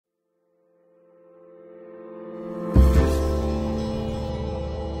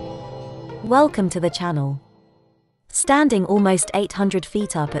Welcome to the channel. Standing almost 800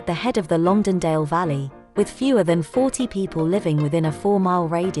 feet up at the head of the Longdendale Valley, with fewer than 40 people living within a 4-mile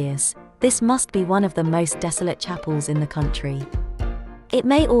radius, this must be one of the most desolate chapels in the country. It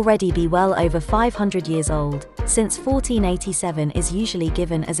may already be well over 500 years old, since 1487 is usually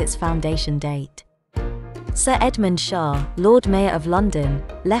given as its foundation date. Sir Edmund Shah, Lord Mayor of London,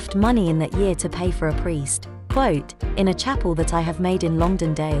 left money in that year to pay for a priest, quote, "in a chapel that I have made in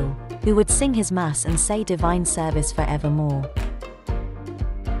Longdendale, who would sing his mass and say divine service for evermore."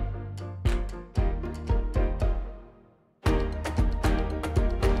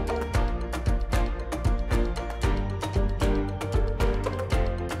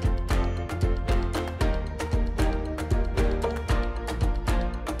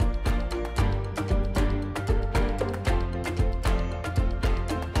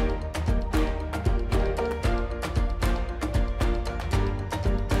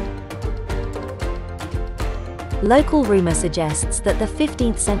 Local rumour suggests that the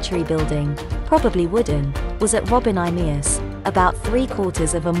 15th century building, probably wooden, was at Robin Imeas, about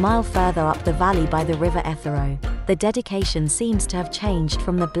 3/4 of a mile further up the valley by the River Etherow. The dedication seems to have changed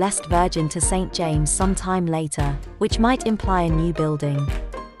from the Blessed Virgin to St. James some time later, which might imply a new building.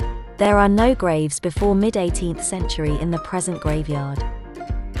 There are no graves before mid-18th century in the present graveyard.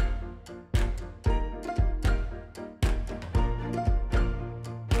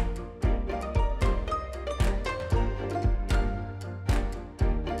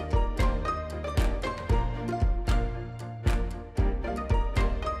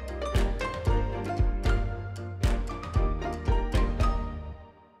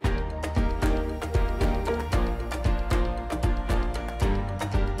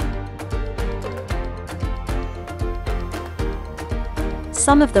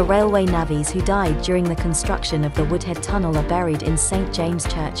 Some of the railway navvies who died during the construction of the Woodhead Tunnel are buried in St. James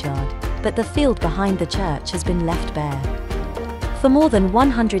Churchyard, but the field behind the church has been left bare. For more than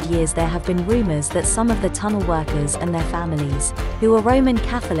 100 years there have been rumours that some of the tunnel workers and their families, who were Roman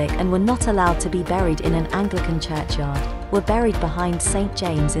Catholic and were not allowed to be buried in an Anglican churchyard, were buried behind St.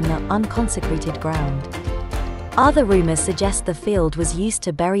 James in the unconsecrated ground. Other rumours suggest the field was used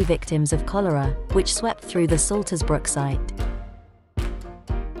to bury victims of cholera, which swept through the Saltersbrook site.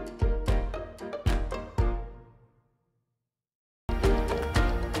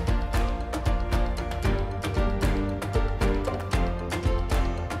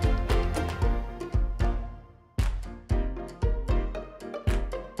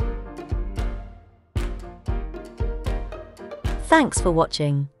 Thanks for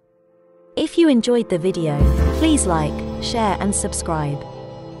watching. If you enjoyed the video, please like, share and subscribe.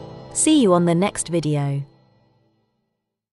 See you on the next video.